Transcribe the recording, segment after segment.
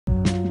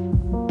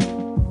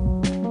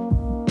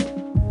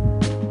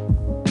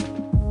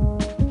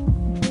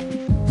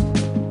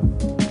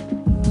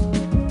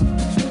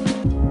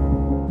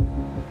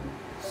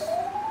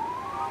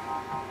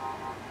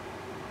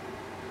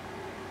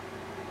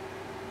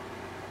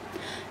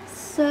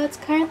So it's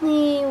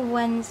currently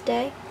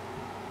Wednesday,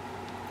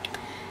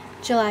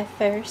 July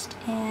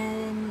 1st,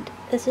 and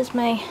this is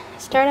my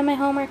start of my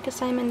homework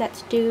assignment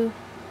that's due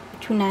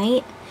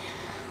tonight.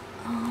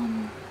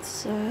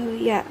 So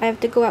yeah, I have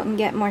to go out and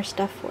get more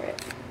stuff for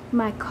it.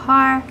 My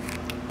car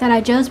that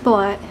I just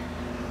bought,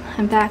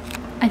 I'm back.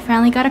 I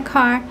finally got a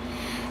car,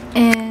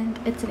 and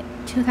it's a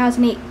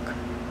 2008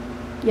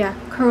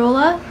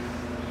 Corolla.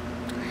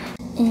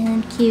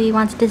 And Kiwi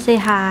wants to say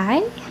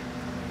hi.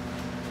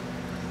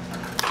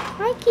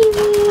 Hi,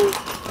 Kiwi.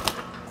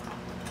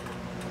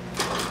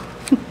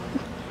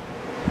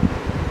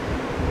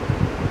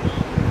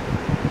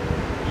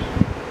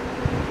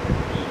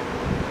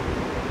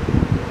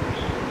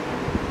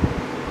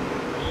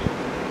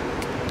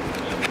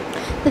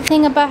 The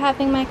thing about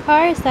having my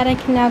car is that I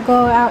can now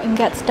go out and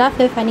get stuff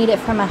if I need it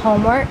for my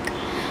homework.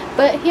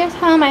 But here's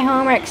how my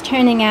homework's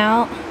turning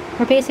out.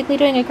 We're basically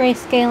doing a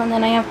grayscale, and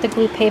then I have the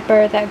glue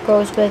paper that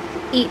goes with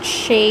each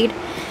shade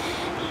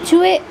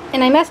to it.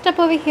 And I messed up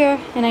over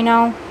here, and I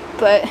know,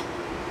 but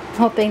I'm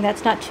hoping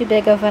that's not too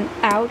big of an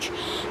ouch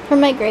for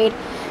my grade.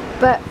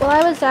 But while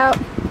I was out,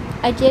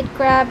 I did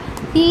grab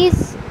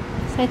these,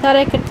 so I thought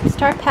I could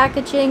start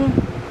packaging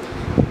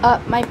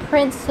up my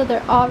prints so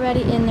they're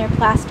already in their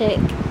plastic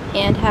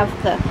and have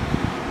the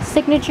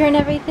signature and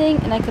everything,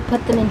 and I could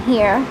put them in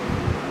here.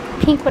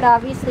 Pink would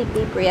obviously be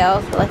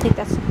Brielle's. Well, I think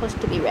that's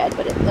supposed to be red,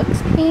 but it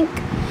looks pink.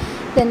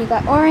 Then you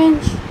got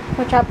orange,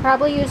 which I'll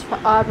probably use for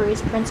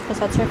Aubrey's prints because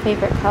that's her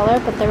favorite color,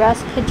 but the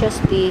rest could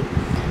just be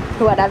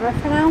whatever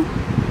for now.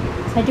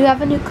 So I do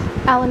have a new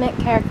element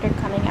character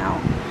coming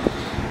out.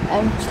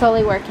 I'm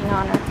slowly working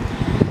on her.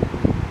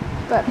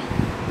 But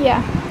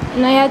yeah,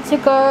 and I had to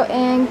go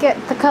and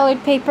get the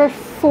colored paper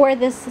for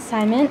this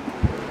assignment,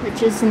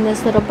 which is in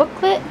this little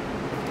booklet.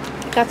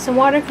 Got some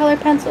watercolor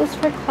pencils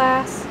for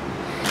class,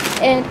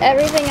 and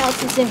everything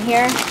else is in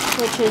here,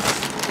 which is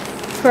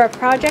for a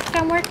project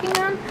I'm working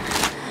on.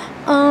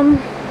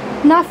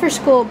 Not for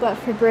school, but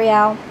for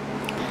Brielle.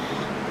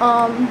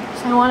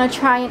 So I want to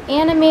try an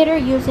animator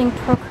using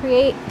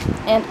Procreate,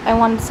 and I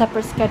wanted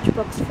separate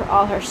sketchbooks for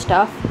all her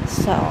stuff,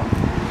 so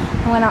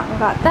I went out and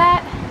got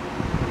that.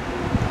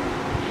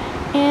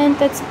 And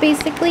that's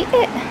basically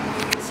it.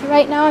 So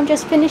right now I'm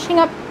just finishing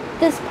up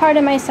this part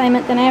of my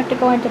assignment, then I have to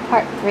go into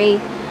part 3,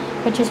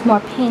 which is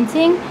more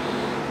painting.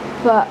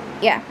 But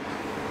yeah.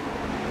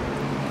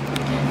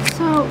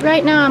 So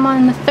right now I'm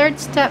on the 3rd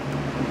step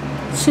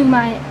to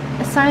my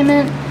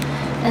assignment,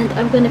 and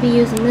I'm going to be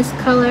using this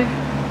color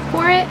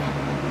for it.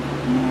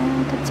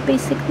 And that's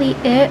basically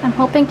it. I'm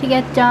hoping to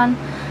get done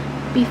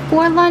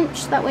before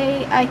lunch, that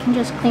way I can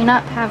just clean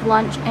up, have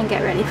lunch, and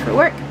get ready for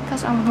work,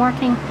 because I'm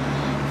working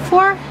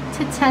 4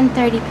 to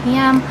 10:30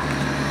 p.m.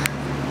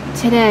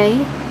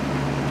 today.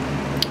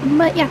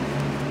 But yeah.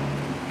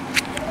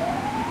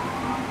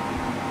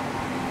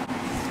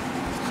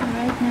 So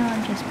right now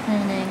I'm just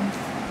planning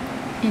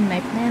in my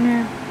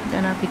planner. I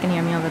don't know if you can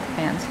hear me over the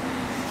fans.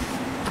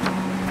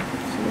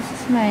 So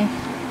this is my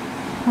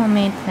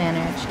homemade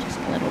planner. It's just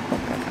a little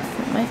book I got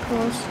from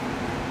Michael's.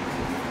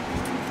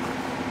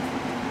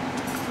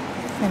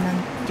 And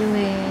I'm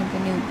doing the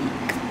new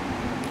week.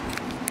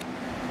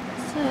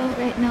 So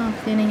right now I'm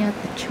planning out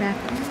the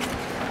tracker.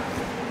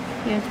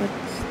 Here's what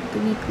the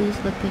weekly's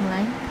looking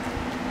like.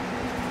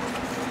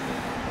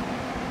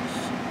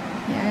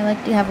 Yeah, I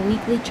like to have a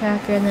weekly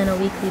tracker and then a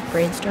weekly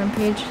brainstorm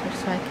page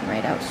so I can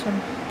write out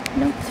some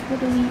notes for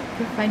the week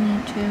if I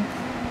need to.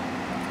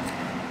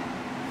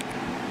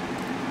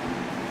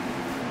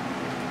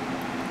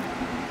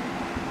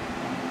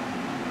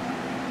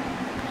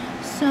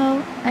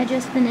 So I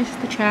just finished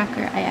the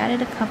tracker. I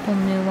added a couple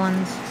new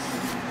ones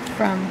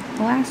from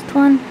the last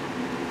one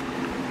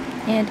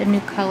and a new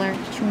color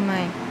to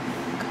my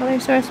color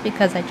source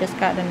because I just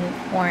got a new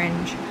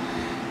orange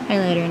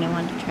highlighter and I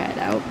wanted to try it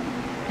out.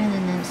 And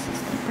then this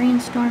is the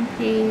brainstorm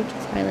page.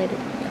 It's highlighted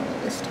in yellow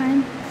this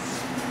time.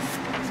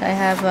 So I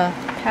have a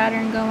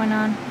pattern going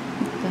on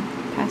with the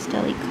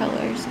pastel-y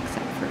colors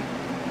except for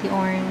the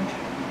orange.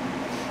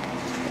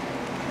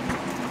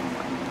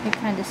 It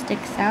kind of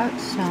sticks out,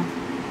 so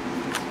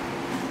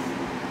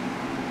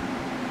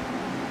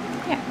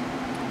yeah.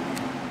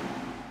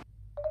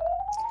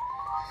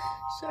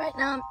 So right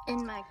now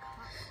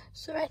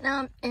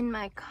I'm in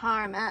my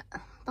car. I'm at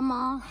the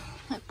mall.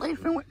 My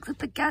boyfriend works at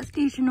the gas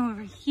station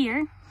over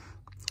here.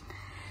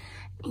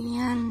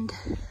 And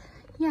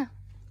yeah,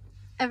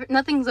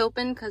 nothing's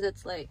open because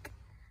it's like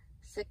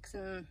 6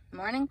 in the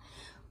morning.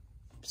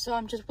 So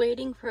I'm just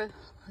waiting for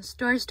the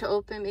stores to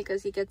open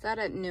because he gets out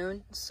at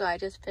noon. So I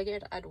just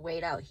figured I'd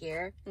wait out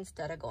here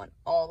instead of going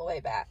all the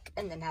way back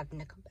and then having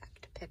to come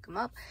back to pick him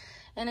up.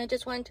 And I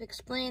just wanted to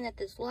explain that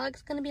this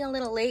vlog's going to be a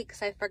little late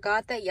because I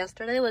forgot that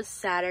yesterday was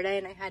Saturday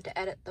and I had to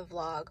edit the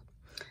vlog.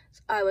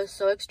 So I was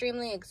so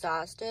extremely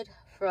exhausted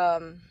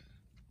from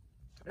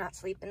not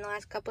sleeping the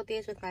last couple of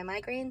days with my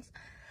migraines.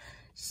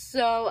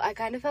 So I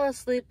kind of fell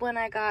asleep when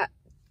I got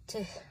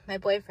to my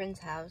boyfriend's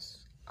house.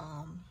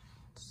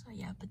 So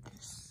yeah, but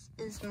this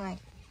is my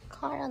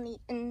car on the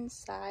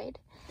inside.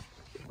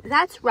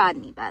 That's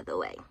Rodney, by the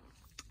way.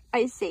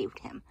 I saved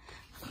him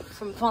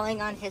from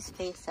falling on his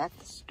face at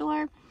the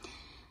store,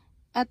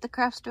 at the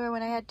craft store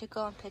when I had to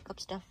go and pick up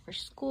stuff for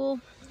school.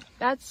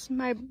 That's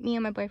me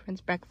and my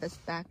boyfriend's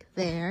breakfast back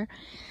there.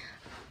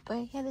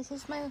 But yeah, this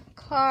is my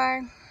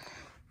car.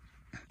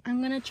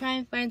 I'm gonna try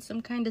and find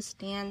some kind of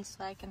stand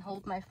so I can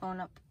hold my phone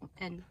up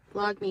and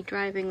vlog me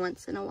driving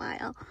once in a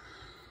while.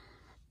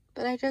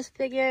 But I just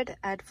figured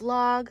I'd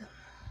vlog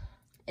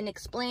and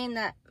explain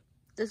that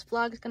this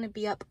vlog is gonna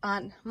be up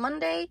on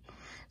Monday.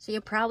 So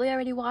you're probably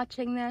already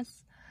watching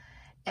this.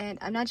 And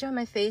I'm not showing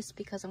my face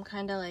because I'm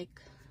kind of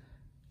like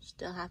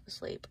still half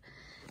asleep.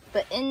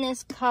 But in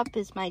this cup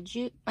is my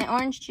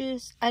orange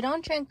juice. I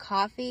don't drink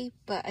coffee,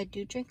 but I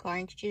do drink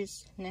orange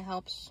juice, and it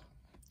helps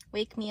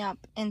wake me up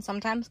and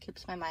sometimes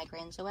keeps my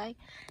migraines away.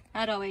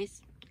 Not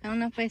always. I don't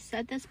know if I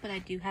said this, but I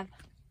do have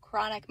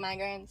chronic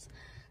migraines,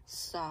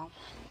 so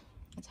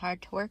it's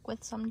hard to work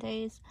with some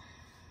days.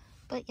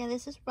 But yeah,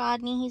 this is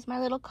Rodney. He's my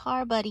little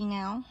car buddy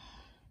now.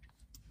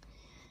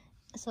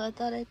 So I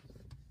thought I'd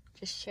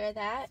just share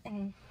that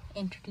and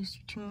introduce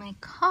you to my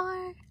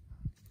car.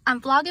 I'm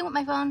vlogging with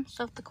my phone,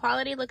 so if the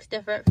quality looks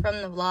different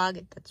from the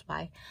vlog, that's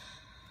why.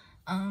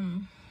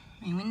 My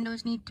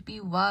windows need to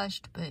be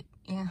washed, but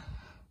yeah.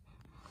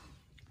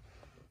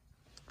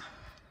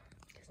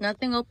 Because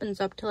nothing opens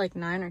up till like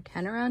 9 or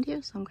 10 around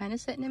here, so I'm kind of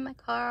sitting in my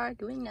car,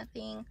 doing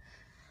nothing.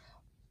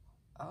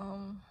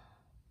 I'm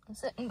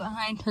sitting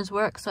behind his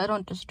work, so I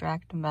don't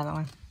distract him, by the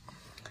way.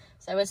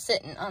 So I was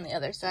sitting on the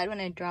other side when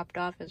I dropped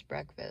off his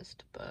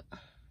breakfast, but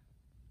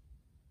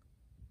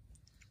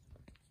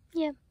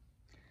yeah.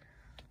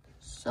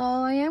 So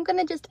I am going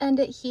to just end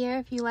it here.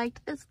 If you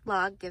liked this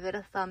vlog, give it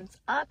a thumbs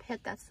up.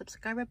 Hit that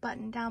subscriber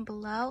button down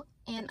below.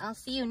 And I'll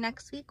see you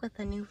next week with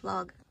a new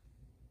vlog.